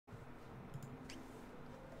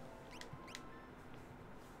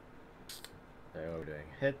we doing?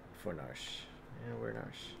 Head for Narsh. Yeah, we're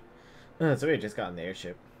Narsh. So we had just got on the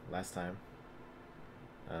airship last time.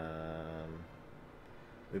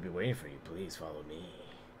 We've been waiting for you. Please follow me.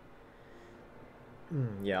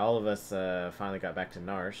 Yeah, all of us finally got back to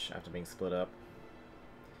Narsh after being split up.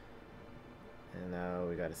 And now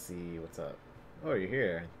we gotta see what's up. Oh, you're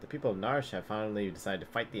here. The people of Narsh have finally decided to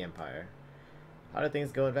fight the Empire. How do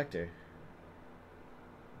things go in Vector?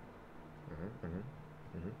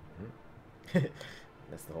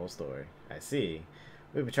 That's the whole story. I see.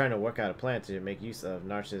 We've been trying to work out a plan to make use of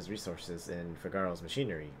Narsh's resources and Figaro's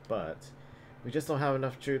machinery, but we just don't have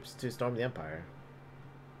enough troops to storm the Empire.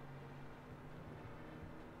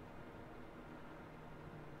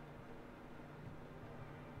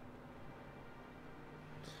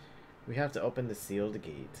 We have to open the sealed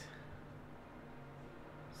gate.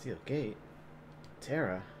 Sealed gate?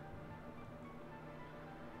 Terra?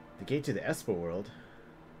 The gate to the Esper world?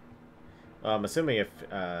 I'm assuming if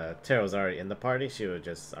Terra was already in the party, she would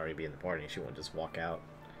just already be in the party. She won't just walk out.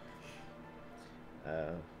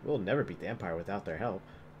 We'll never beat the Empire without their help.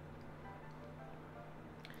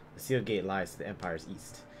 The sealed gate lies to the Empire's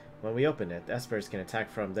east. When we open it, the Espers can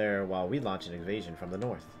attack from there while we launch an invasion from the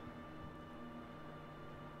north.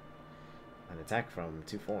 An attack from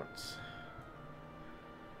two fronts.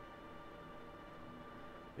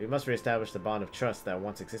 We must reestablish the bond of trust that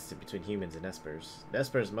once existed between humans and Espers. The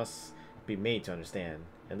Espers must be made to understand,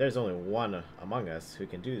 and there's only one among us who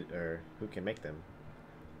can do, or who can make them.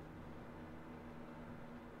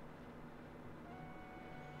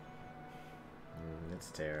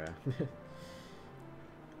 It's Terra.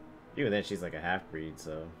 Even then, she's like a half-breed,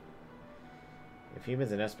 so if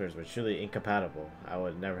humans and Espers were truly incompatible, I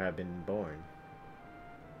would never have been born.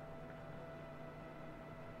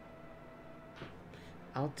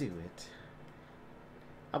 I'll do it.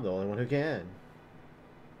 I'm the only one who can.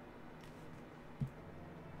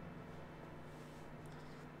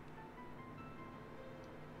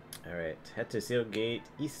 Alright, head to Sealed Gate,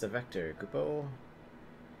 east of Vector, Kupo.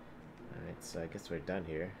 Alright, so I guess we're done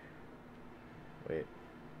here. Wait.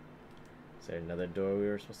 Is there another door we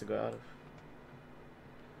were supposed to go out of?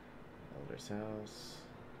 Elder's house.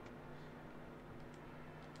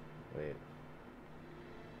 Wait.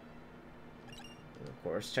 And of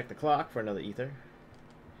course, check the clock for another ether.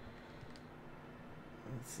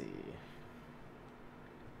 Let's see.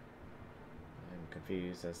 I'm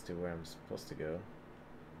confused as to where I'm supposed to go.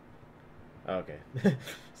 Oh, okay.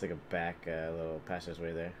 It's like a back little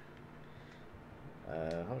passageway there.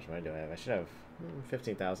 How much money do I have? I should have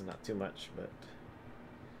 15,000, not too much, but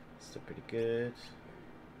still pretty good.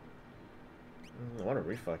 I want a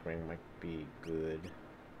reflect ring, might be good.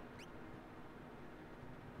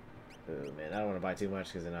 Oh man, I don't want to buy too much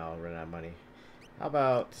because then I'll run out of money. How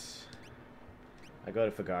about I go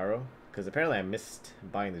to Figaro? Because apparently I missed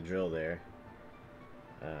buying the drill there.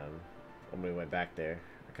 When we went back there,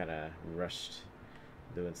 I kind of rushed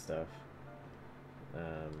doing stuff.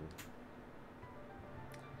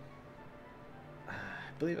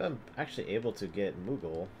 I believe I'm actually able to get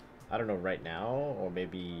Moogle. I don't know right now, or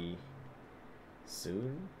maybe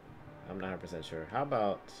soon. I'm not 100% sure. How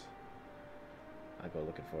about I go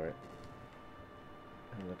looking for it?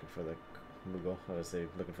 I'm looking for the Moogle. I was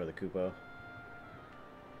looking for the Kupo.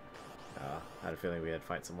 I had a feeling we had to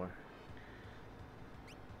fight some more.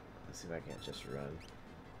 Let's see if I can't just run.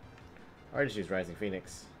 Or just use Rising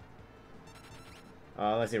Phoenix.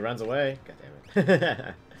 Unless he runs away. God damn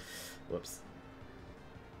it. Whoops.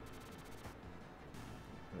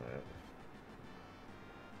 Alright.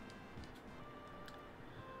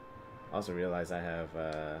 Also realize I have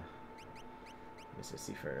Mr.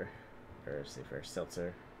 Seifer, or Seifer,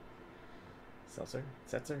 Seltzer, Setzer,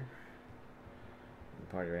 in the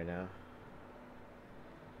party right now.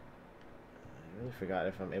 I really forgot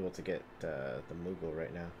if I'm able to get the Moogle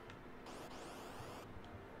right now.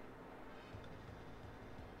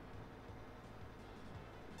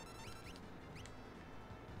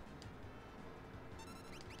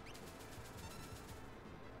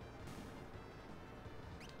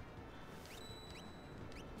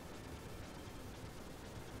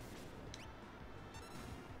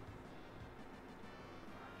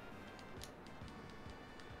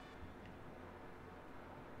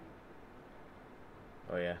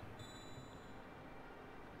 Oh yeah.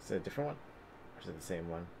 Is it a different one? Or is it the same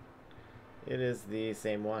one? It is the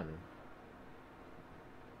same one.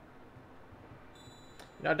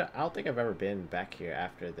 No, I don't think I've ever been back here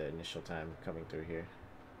after the initial time coming through here.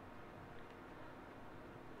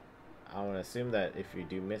 I want to assume that if you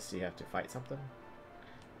do miss, you have to fight something.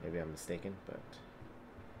 Maybe I'm mistaken, but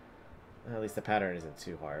at least the pattern isn't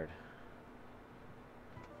too hard.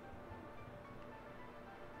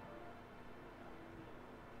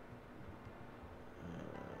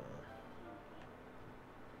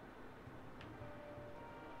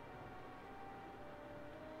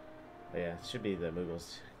 But yeah, it should be the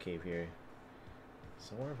Mughals' cave here.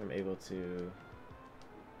 So I wonder if I'm able to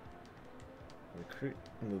recruit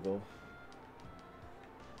Mughal.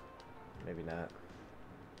 Maybe not.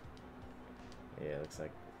 Yeah, it looks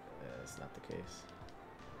like it's not the case.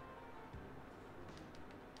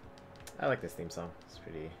 I like this theme song. It's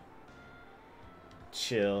pretty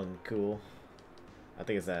chill and cool. I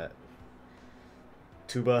think it's that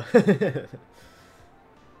tuba. That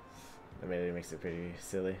maybe makes it pretty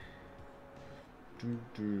silly. Do,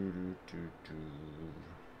 do, do, do, do.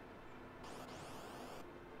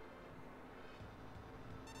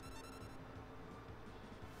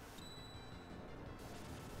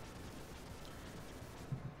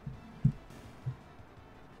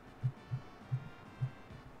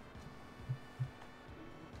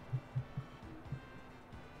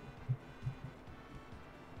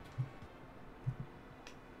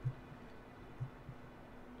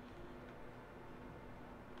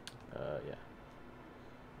 Yeah.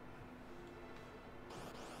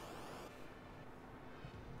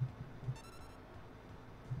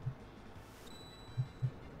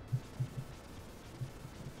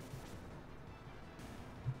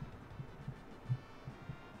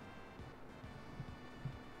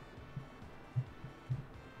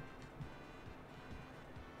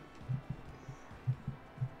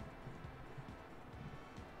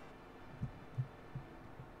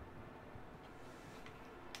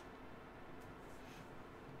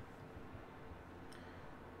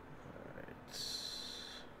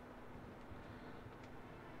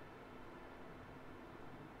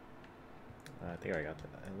 I think I got the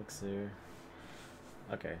elixir.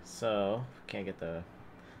 Okay, so can't get the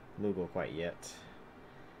Mughal quite yet.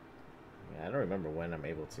 Yeah, I don't remember when I'm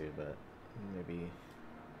able to, but maybe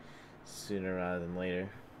sooner rather than later.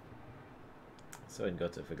 So I can go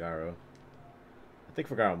to Figaro. I think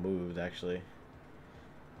Figaro moved actually,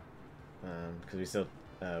 because we still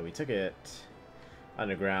we took it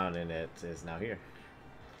underground and it is now here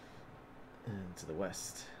and to the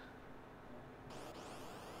west.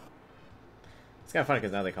 It's kind of funny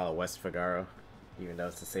because now they call it West Figaro, even though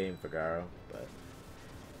it's the same Figaro, but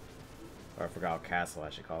or Figaro Castle I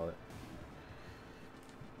should call it.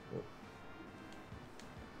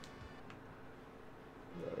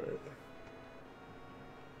 Alright.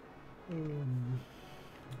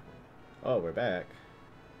 Oh, we're back.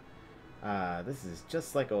 This is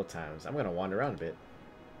just like old times. I'm gonna wander around a bit.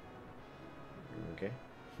 Okay.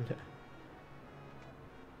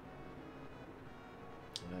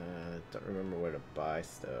 Don't remember where to buy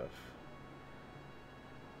stuff.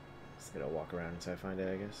 Just gonna walk around until I find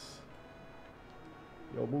it, I guess.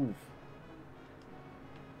 Yo, move.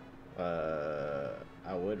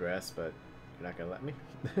 I would rest, but you're not gonna let me.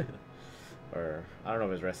 Or I don't know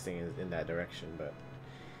if his resting is in that direction, but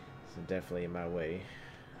it's definitely in my way.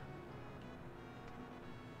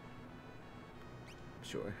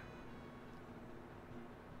 Sure.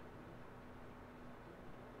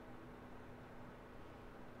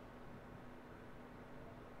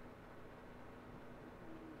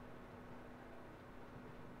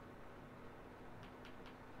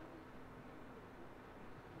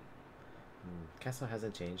 Castle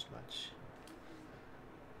hasn't changed much.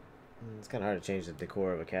 It's kind of hard to change the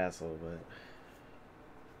decor of a castle, but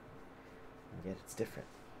yet it's different.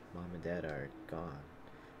 Mom and Dad are gone.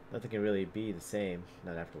 Nothing can really be the same,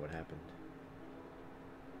 not after what happened.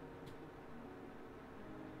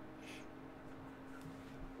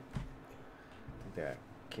 I think they got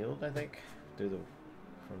killed, I think,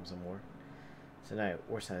 from some war. Tonight,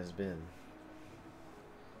 worse has been.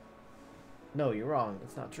 No, you're wrong.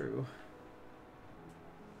 That's not true.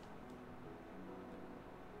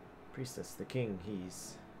 Priestess, the king,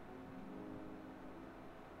 he's...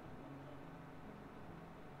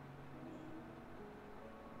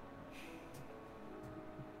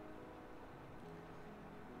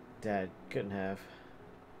 Dad couldn't have.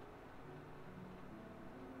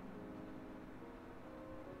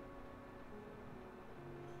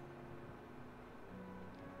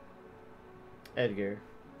 Edgar,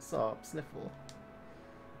 sob, sniffle.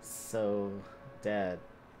 So, Dad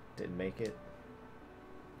didn't make it.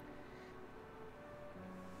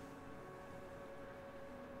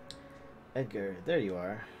 Edgar, there you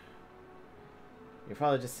are. Your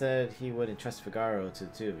father just said he wouldn't trust Figaro to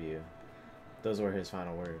the two of you. Those were his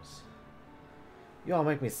final words. You all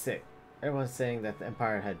make me sick. Everyone's saying that the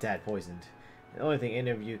Empire had Dad poisoned. The only thing any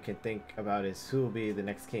of you can think about is who will be the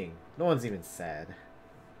next king. No one's even sad.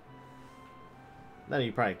 None of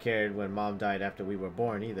you probably cared when Mom died after we were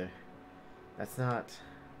born either. That's not...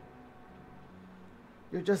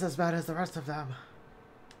 You're just as bad as the rest of them.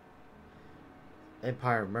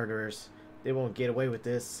 Empire murderers. They won't get away with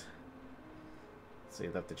this. So he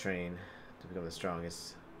left the train to become the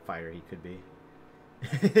strongest fighter he could be.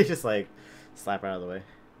 They just like slap her out of the way.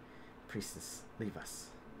 Priestess, leave us.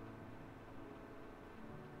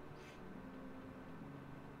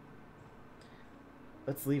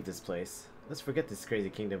 Let's leave this place. Let's forget this crazy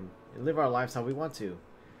kingdom and live our lives how we want to.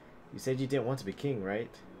 You said you didn't want to be king, right?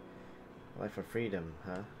 Life for freedom,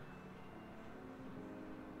 huh?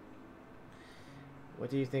 What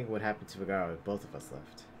do you think would happen to Figaro if both of us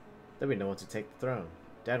left? There'd be no one to take the throne.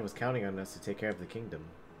 Dad was counting on us to take care of the kingdom.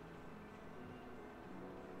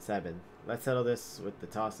 7. Let's settle this with the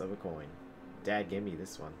toss of a coin. Dad, give me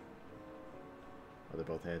this one. Oh, they're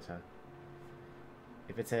both heads, huh?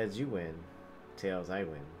 If it's heads, you win. Tails, I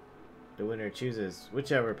win. The winner chooses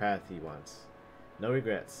whichever path he wants. No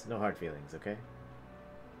regrets, no hard feelings, okay?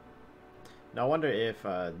 Now I wonder if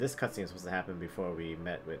this cutscene is supposed to happen before we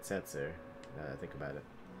met with Setzer. Think about it.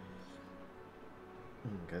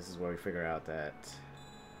 This is where we figure out that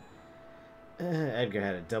Edgar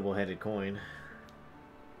had a double-headed coin.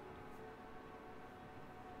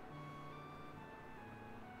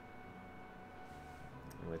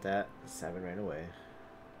 And with that, 7 ran away.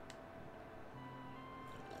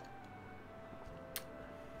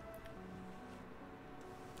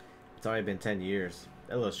 It's already been 10 years.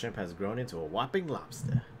 That little shrimp has grown into a whopping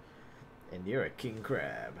lobster. And you're a king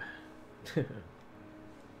crab. So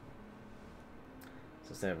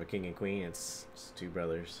instead of a king and queen, it's just 2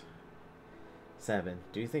 brothers. 7.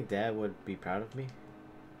 Do you think Dad would be proud of me?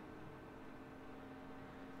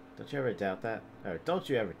 Don't you ever doubt that? Or don't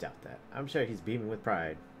you ever doubt that? I'm sure he's beaming with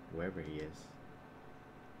pride, wherever he is.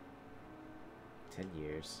 10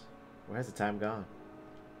 years. Where has the time gone?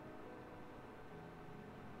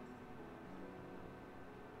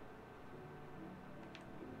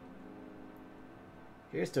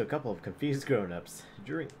 Here's to a couple of confused grown-ups.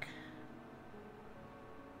 Drink.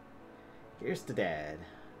 Here's to Dad.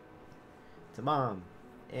 To Mom.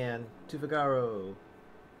 And to Figaro.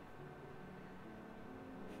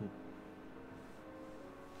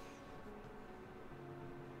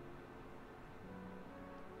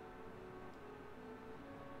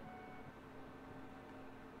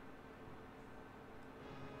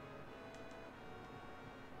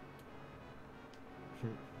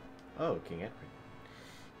 Oh, King Edward.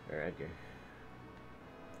 Or Edgar.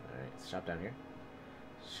 Alright, shop down here.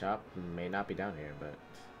 Shop may not be down here, but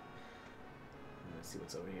let's see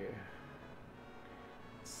what's over here.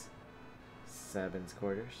 It's 7's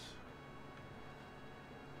quarters.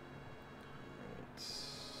 Right.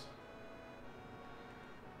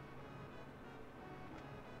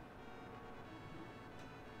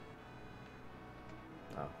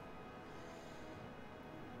 Oh.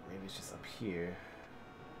 Maybe it's just up here.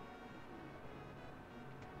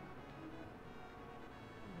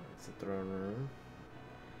 It's a throne room.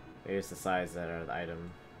 Here's the sides that are the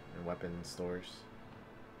item and weapon stores.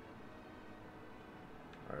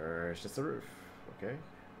 Or it's just a roof. Okay.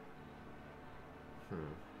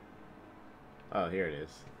 Oh, here it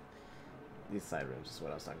is. These side rooms is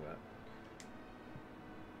what I was talking about.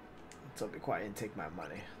 So be quiet and take my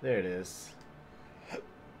money. There it is.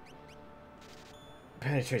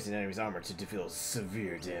 Penetrates an enemy's armor to deal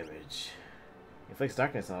severe damage. Inflicts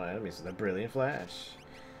darkness on enemies with a brilliant flash.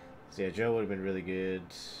 So yeah, Joe would have been really good.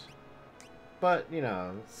 But, you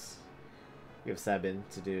know, you have Sabin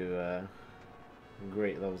to do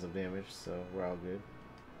great levels of damage, so we're all good.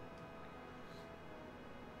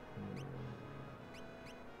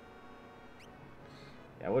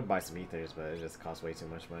 Yeah, I would buy some ethers, but it just costs way too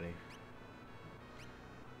much money.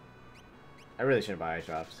 I really shouldn't buy eye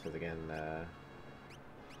drops, because again,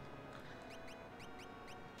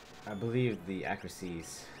 I believe the accuracy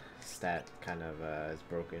stat kind of is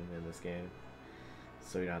broken in this game.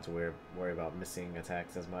 So you don't have to worry about missing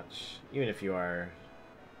attacks as much, even if you are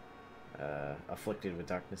afflicted with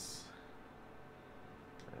darkness.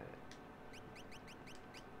 Alright,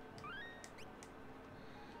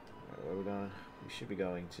 where are we going? We should be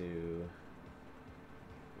going to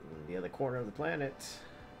the other corner of the planet.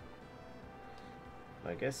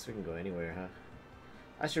 I guess we can go anywhere, huh?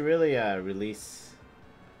 I should really release...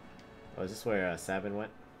 Oh, is this where Sabin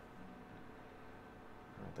went?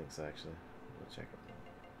 I don't think so, actually. We'll check it.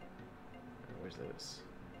 Where's Lewis?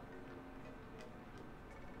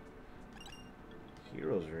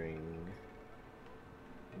 Hero's Ring.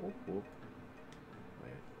 Whoop, whoop.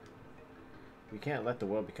 Wait. We can't let the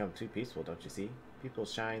world become too peaceful, don't you see? People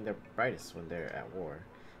shine their brightest when they're at war.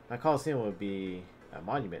 My Colosseum would be a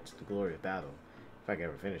monument to the glory of battle. If I can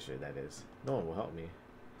ever finish it, that is. No one will help me.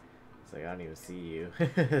 It's like, I don't even see you.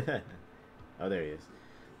 Oh, there he is.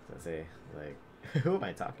 So I say, like, who am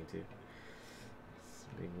I talking to? It's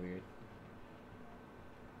being weird.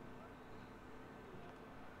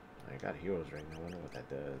 I got a hero's ring. I wonder what that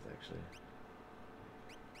does actually.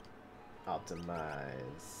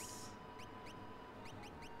 Optimize.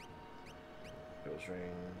 Hero's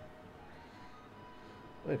ring.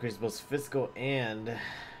 Will increase both physical and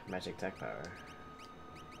magic attack power.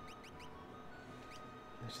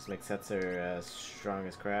 That just makes Setzer strong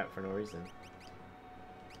as crap for no reason.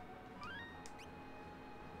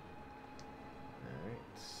 Alright.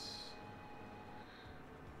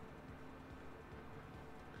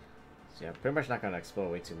 So yeah, pretty much not gonna explore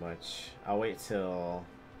way too much. I'll wait till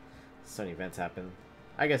some events happen.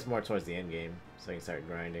 I guess more towards the end game, so I can start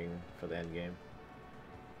grinding for the end game.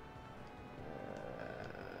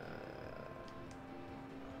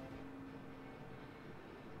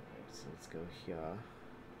 So let's go here.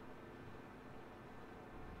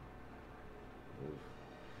 Ooh.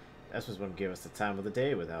 This was what gave us the time of the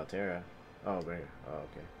day without Terra. Oh, great. Oh,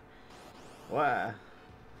 okay. What?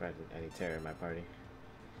 I need Terra in my party.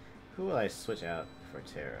 Who will I switch out for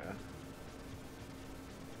Terra?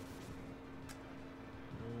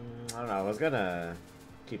 I don't know. I was gonna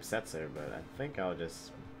keep Setzer, but I think I'll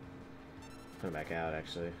just put him back out,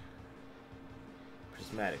 actually.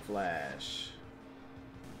 Prismatic Flash.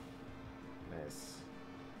 Nice.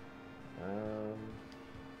 Oh,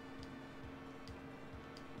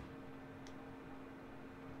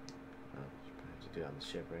 should probably have to do it on the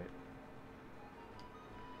ship, right?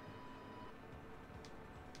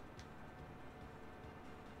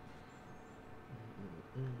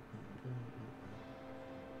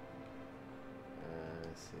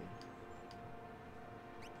 Let's see.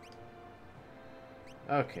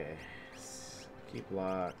 Okay. Keep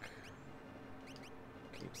lock.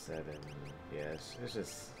 Keep 7. Yes, let's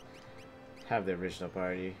just have the original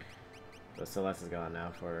party. But Celeste is gone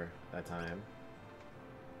now for that time.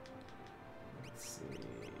 Let's see.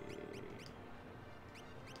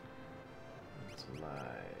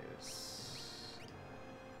 Optimize.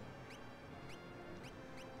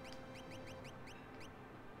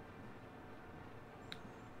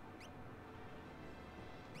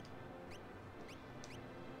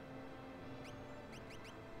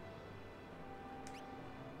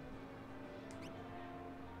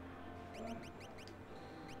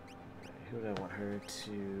 Who do I want her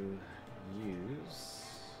to use?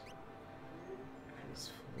 Increase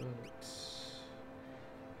float.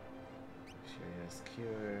 She has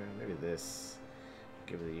cure. Maybe this.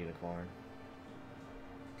 Give her the unicorn.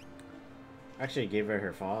 Actually, gave her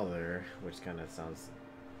her father, which kind of sounds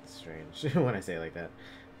strange when I say it like that.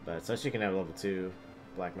 But so she can have level 2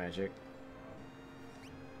 black magic.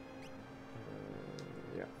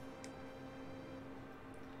 Yeah.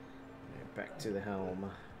 Right, back to the helm.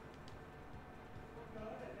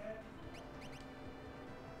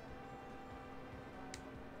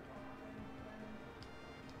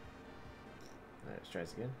 Let's try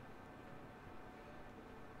this again.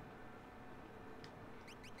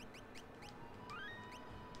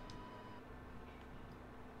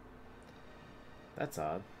 That's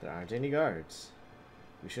odd. There aren't any guards.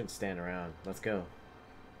 We shouldn't stand around. Let's go.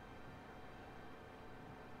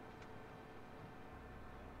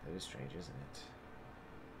 That is strange, isn't it?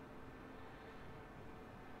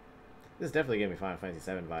 This is definitely giving me Final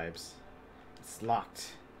Fantasy VII vibes. It's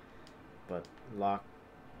locked. But lock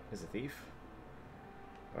is a thief?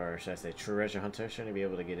 Or should I say treasure hunter? Shouldn't he be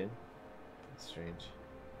able to get in? That's strange.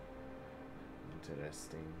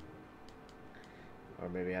 Interesting. Or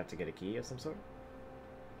maybe I have to get a key of some sort?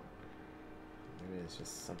 Maybe it's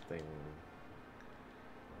just something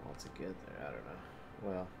altogether. I don't know.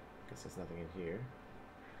 Well, I guess there's nothing in here.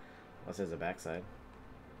 Unless there's a backside.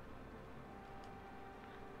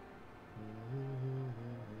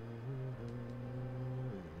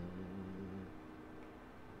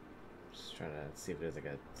 Just trying to see if there's like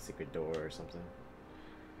a secret door or something.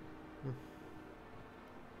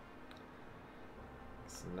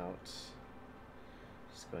 It's not.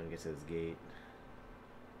 Just go ahead and get to this gate.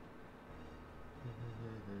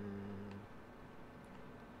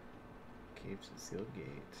 Caves and sealed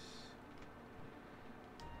gate.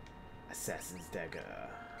 Assassin's dagger.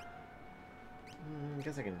 I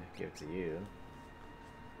guess I can give it to you.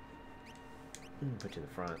 Put you in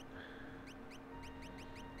the front.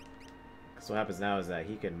 Because what happens now is that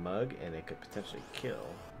he can mug and it could potentially kill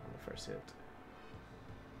on the first hit.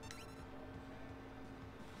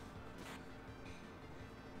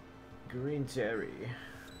 Green cherry.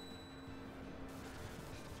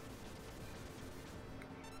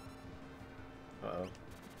 Uh-oh.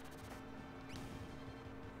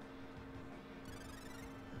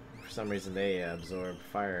 For some reason they absorb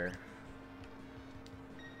fire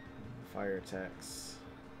attacks.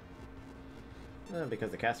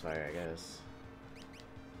 Because they cast fire, I guess.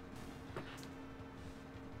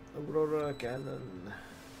 Aurora Cannon.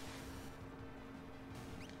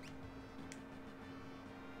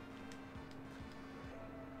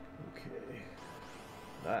 Okay.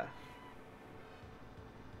 Ah.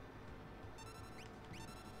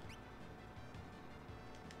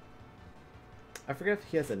 I forget if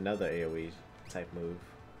he has another AoE type move.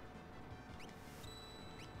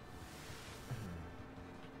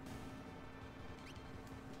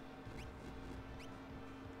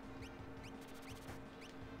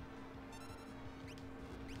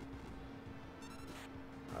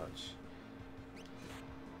 Ouch.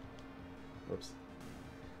 Whoops.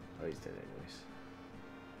 Oh, he's dead anyways.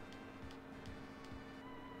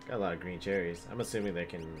 Got a lot of green cherries. I'm assuming they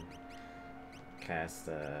can cast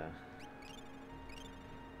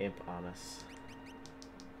Imp on us,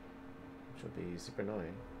 which will be super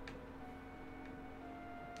annoying.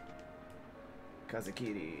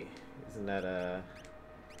 Kazakiri. Isn't that a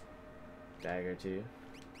dagger too?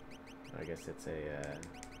 I guess it's a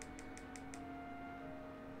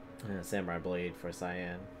samurai blade for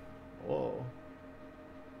Cyan. Whoa.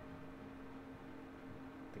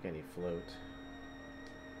 I think I need float.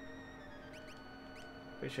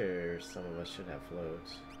 Pretty sure some of us should have float.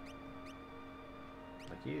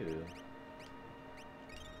 Like you.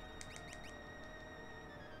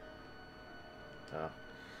 Oh.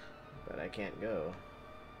 But I can't go.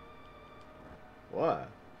 What?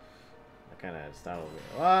 That kind of startled me.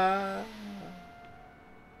 What?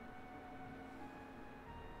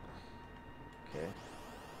 Okay.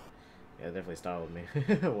 Yeah, it definitely startled me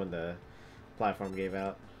when the platform gave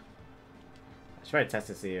out. I should probably test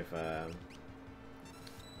to see if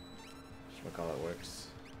whatchamacallit works.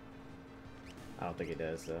 I don't think it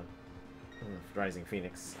does though. Rising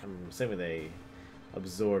Phoenix. I'm assuming they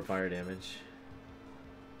absorb fire damage.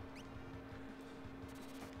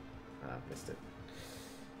 Ah, missed it.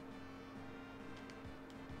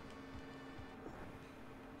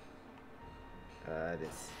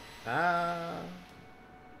 This.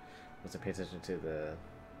 Must have paid attention to the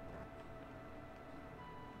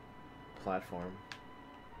platform.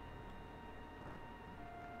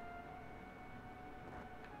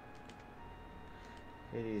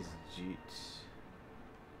 Hades Jeet.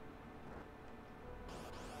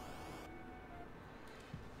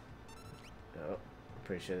 Oh, I'm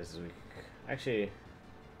pretty sure this is weak. Actually,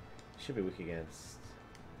 should be weak against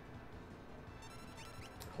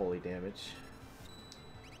holy damage.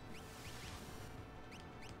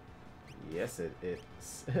 Yes,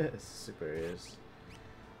 it's super is.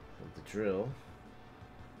 With the drill.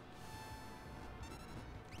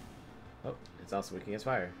 Oh, it's also weak against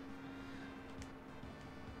fire.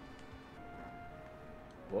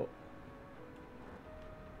 Whoa.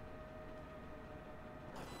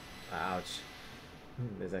 Ouch.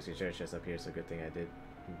 There's actually a treasure chest up here, so good thing I did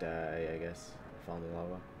die, I guess. Fall in the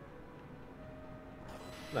lava.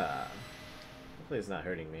 Nah. Hopefully it's not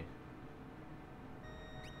hurting me.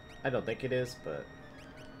 I don't think it is, but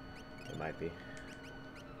it might be.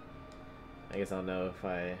 I guess I'll know if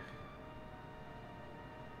I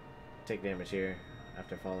take damage here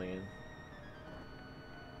after falling in.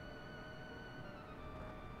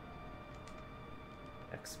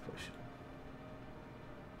 X potion.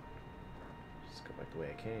 Just go back the way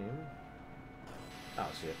I came.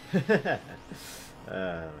 Oh shit.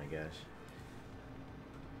 Oh my gosh.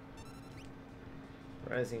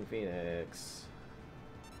 Rising Phoenix.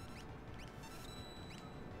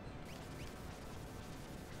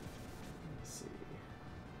 Let's see.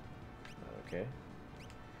 Okay.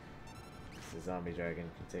 This zombie dragon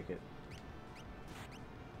can take it.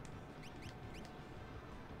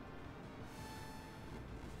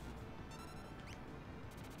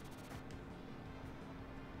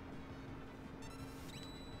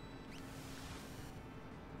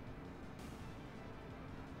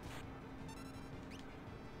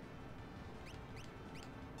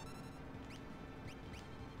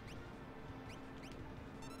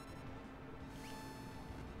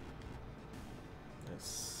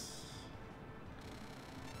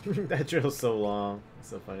 That drill's so long. It's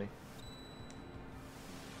so funny.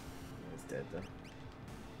 He's dead though.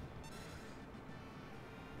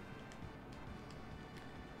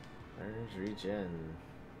 Orange regen.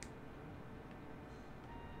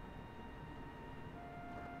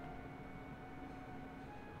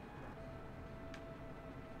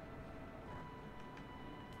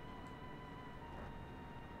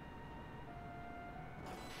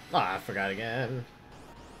 Ah, I forgot again.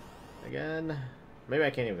 Again. Maybe I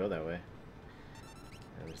can't even go that way.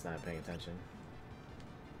 I'm just not paying attention.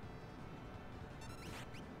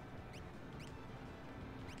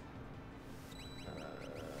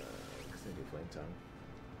 Because I do flame tongue.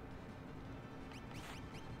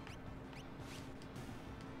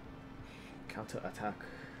 Counter attack.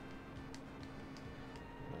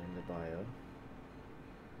 In the bio.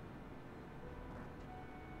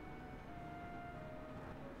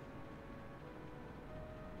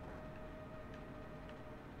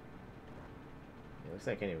 It looks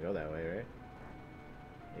like I can't even go that way, right?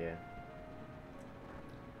 Yeah.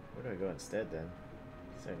 Where do I go instead then?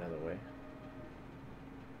 Is there another way?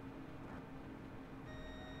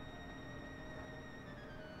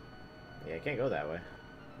 Yeah, I can't go that way.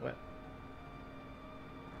 What?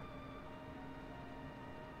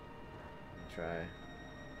 Try.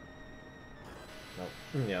 Nope.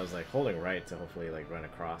 Yeah, I was like holding right to hopefully like run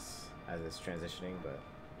across as it's transitioning, but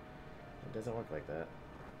it doesn't work like that.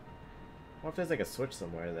 What if there's like a switch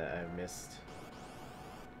somewhere that I missed?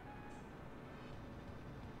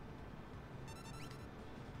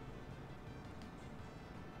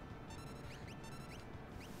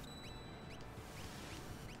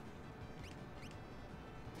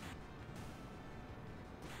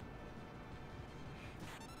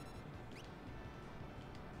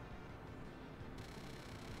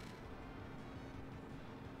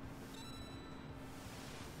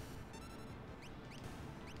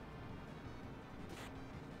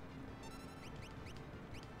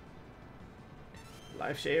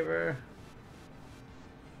 Life shaver.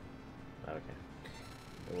 Okay.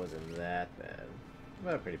 It wasn't that bad.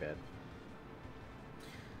 Well, pretty bad.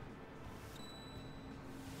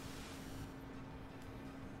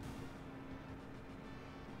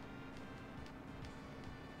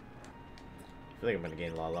 I feel like I'm gonna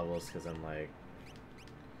gain a lot of levels because I'm like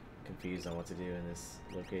confused on what to do in this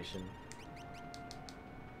location.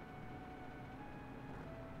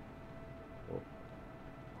 Oh.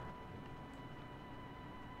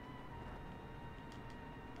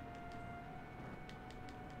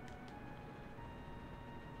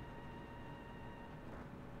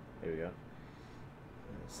 There we go.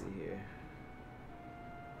 Let's see here.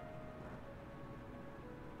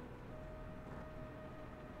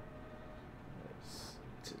 Let's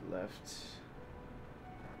to the left.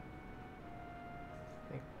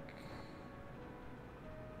 I think.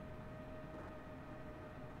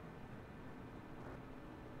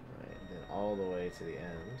 Right, and then all the way to the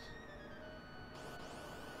end.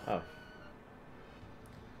 Oh.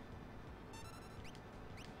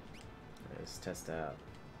 Let's test out.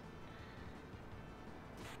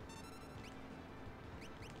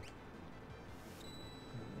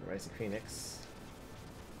 Rising Phoenix.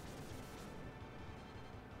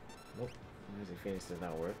 Nope. Rising Phoenix does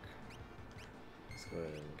not work. Let's go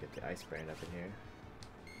ahead and get the Ice Brand up in here.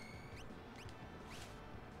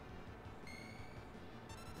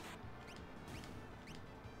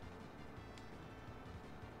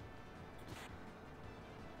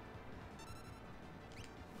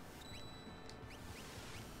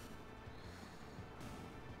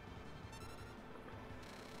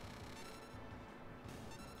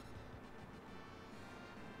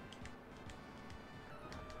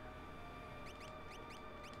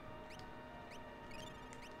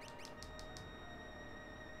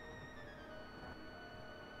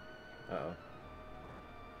 Uh-oh.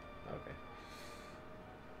 Okay.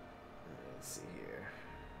 Let's see here.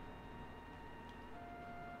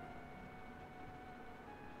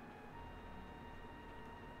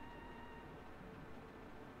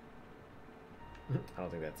 I don't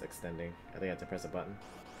think that's extending. I think I have to press a button.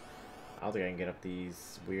 I don't think I can get up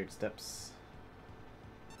these weird steps.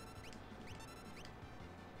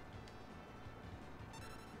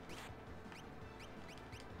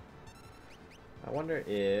 I wonder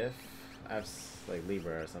if I have like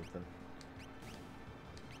Libra or something.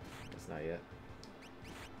 It's not yet.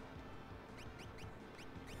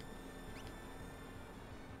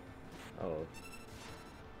 Oh.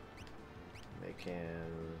 They can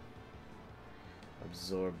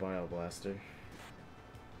absorb Bio Blaster.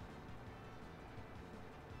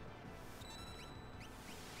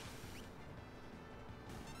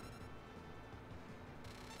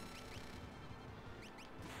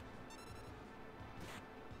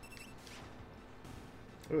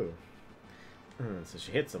 Ooh. So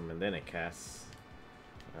she hits him and then it casts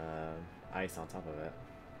ice on top of it.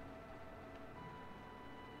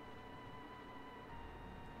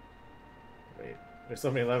 Wait, there's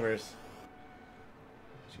so many levers.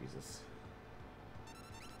 Jesus.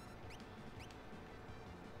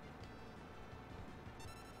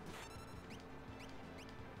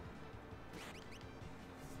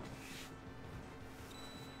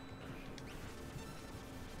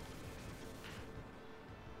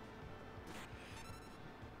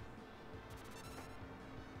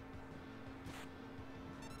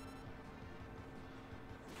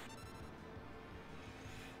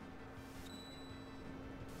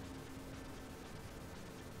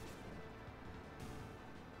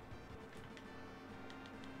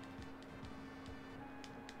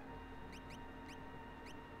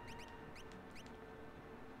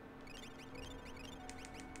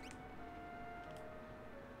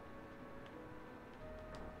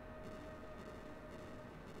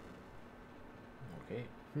 Okay.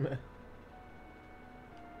 So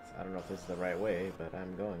I don't know if this is the right way, but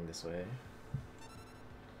I'm going this way.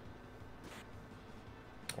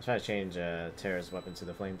 I'll try to change Terra's weapon to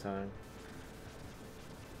the Flame Tongue.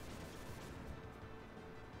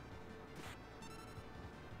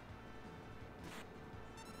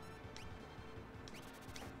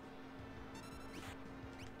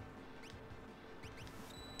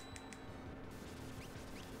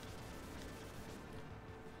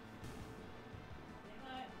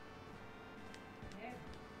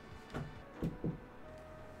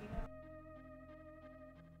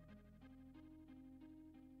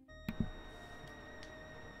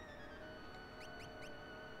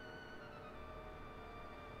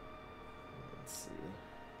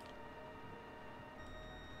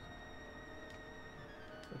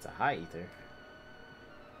 It's a high ether.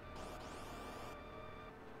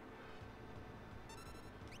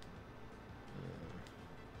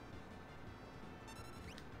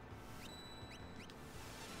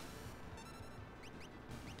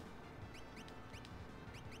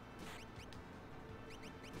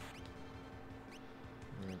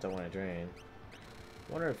 Don't want to drain.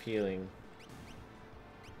 Wonder if healing.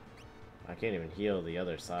 I can't even heal the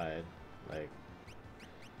other side, like,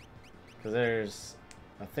 because there's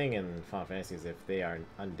a thing in Final Fantasy is if they are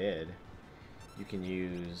undead, you can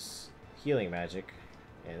use healing magic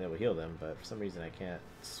and it will heal them, but for some reason I can't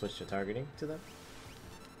switch to targeting to them.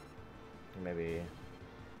 Or maybe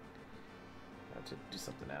I have to do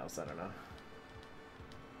something else, I don't know.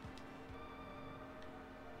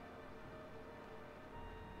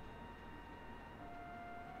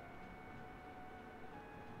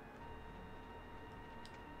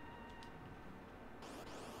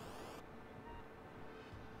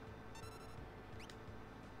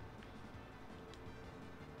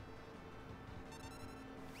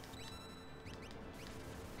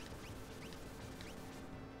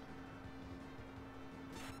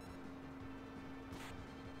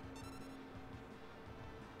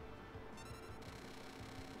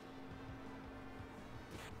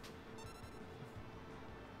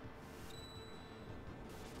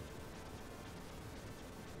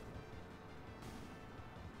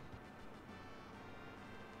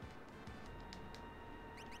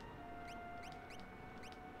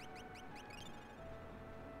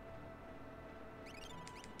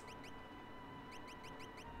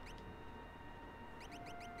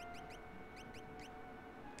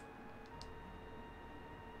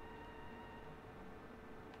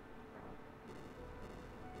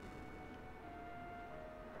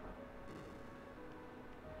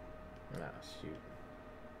 Ah, shoot.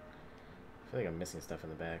 I feel like I'm missing stuff in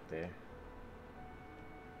the back there.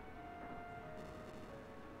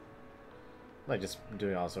 Like just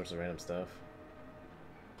doing all sorts of random stuff.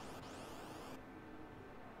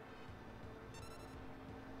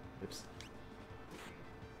 Oops.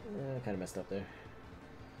 Kind of messed up there.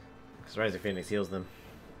 Because Rise of Phoenix heals them.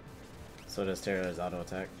 So does Terra's auto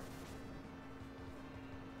attack.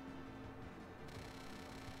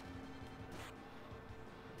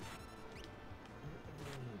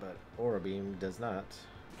 But Aura Beam does not.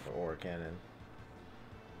 Or Aura Cannon.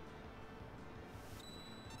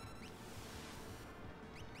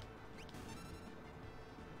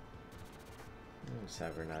 Just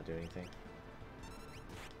have her not do anything.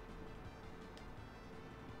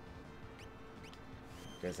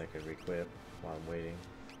 Guess I could re-equip while I'm waiting.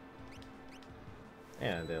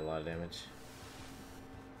 And I did a lot of damage.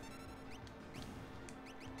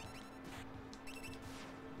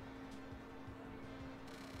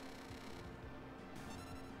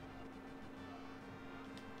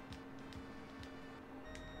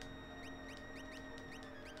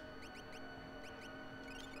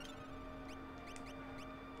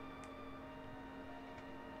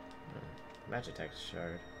 Magitech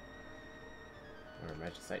shard. Or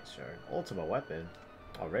Magicite shard. Ultimate weapon.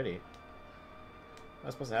 Already? Am I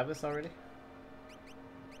supposed to have this already?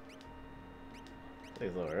 I think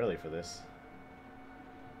it's a little early for this.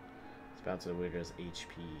 It's bound to the Wither's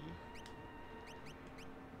HP.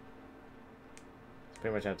 It's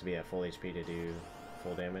pretty much have to be at full HP to do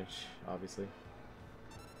full damage, obviously.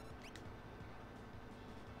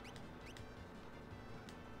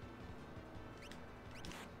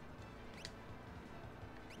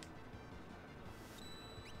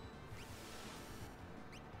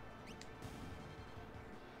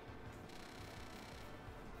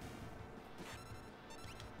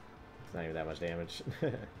 It's not even that much damage.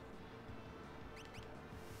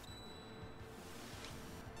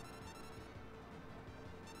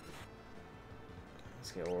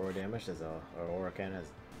 Let's get aura damage. Or Aura Cannon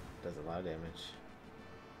does a lot of damage.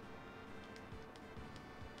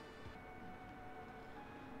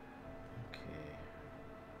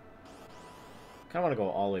 Kinda wanna go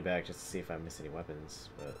all the way back just to see if I miss any weapons,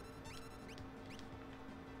 but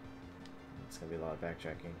it's gonna be a lot of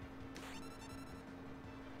backtracking.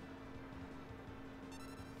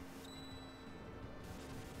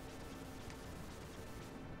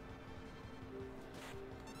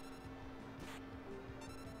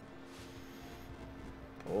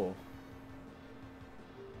 Oh.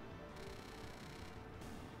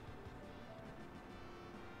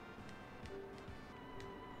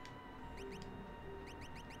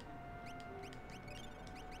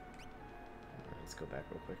 Let's go back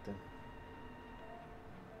real quick then.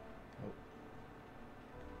 Oh.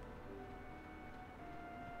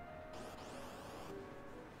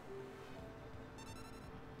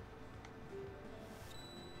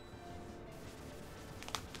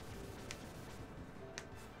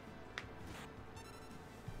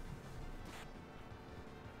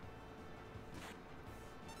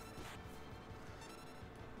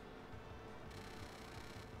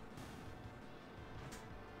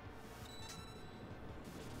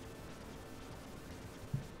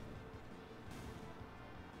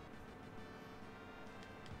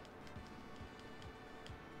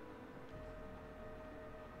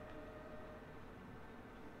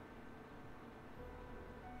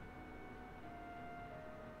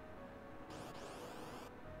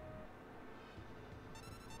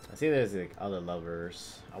 I see there's like other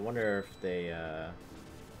lovers. I wonder if they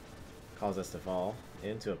cause us to fall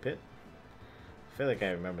into a pit. I feel like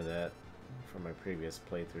I remember that from my previous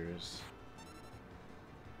playthroughs.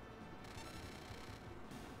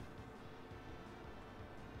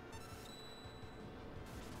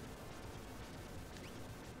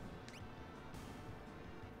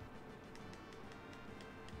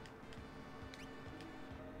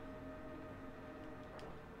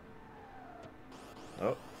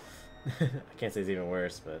 Oh. I can't say it's even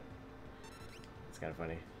worse, but it's kind of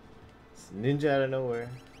funny. It's ninja out of nowhere.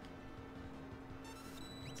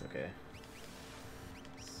 It's okay.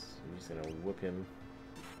 I'm just gonna whoop him.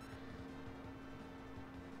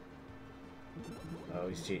 Oh,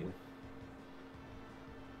 he's cheating.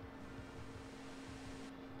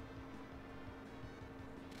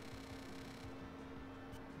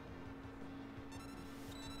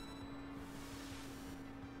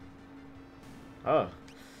 Oh,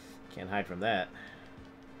 can't hide from that.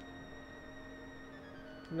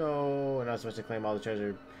 No, we're not supposed to claim all the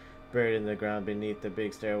treasure buried in the ground beneath the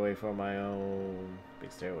big stairway for my own.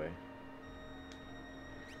 Big stairway.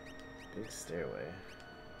 Big stairway.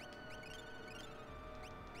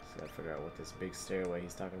 Just gotta figure out what this big stairway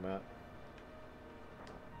he's talking about.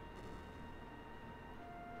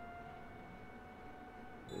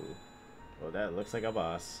 Ooh. Well, that looks like a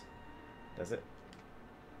boss. Does it?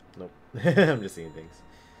 Nope. I'm just seeing things.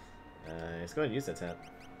 Let's go ahead and use that tap.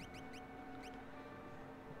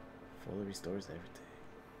 Fully restores everything.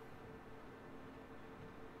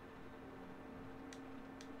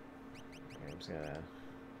 Okay, I'm just gonna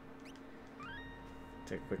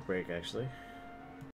take a quick break actually.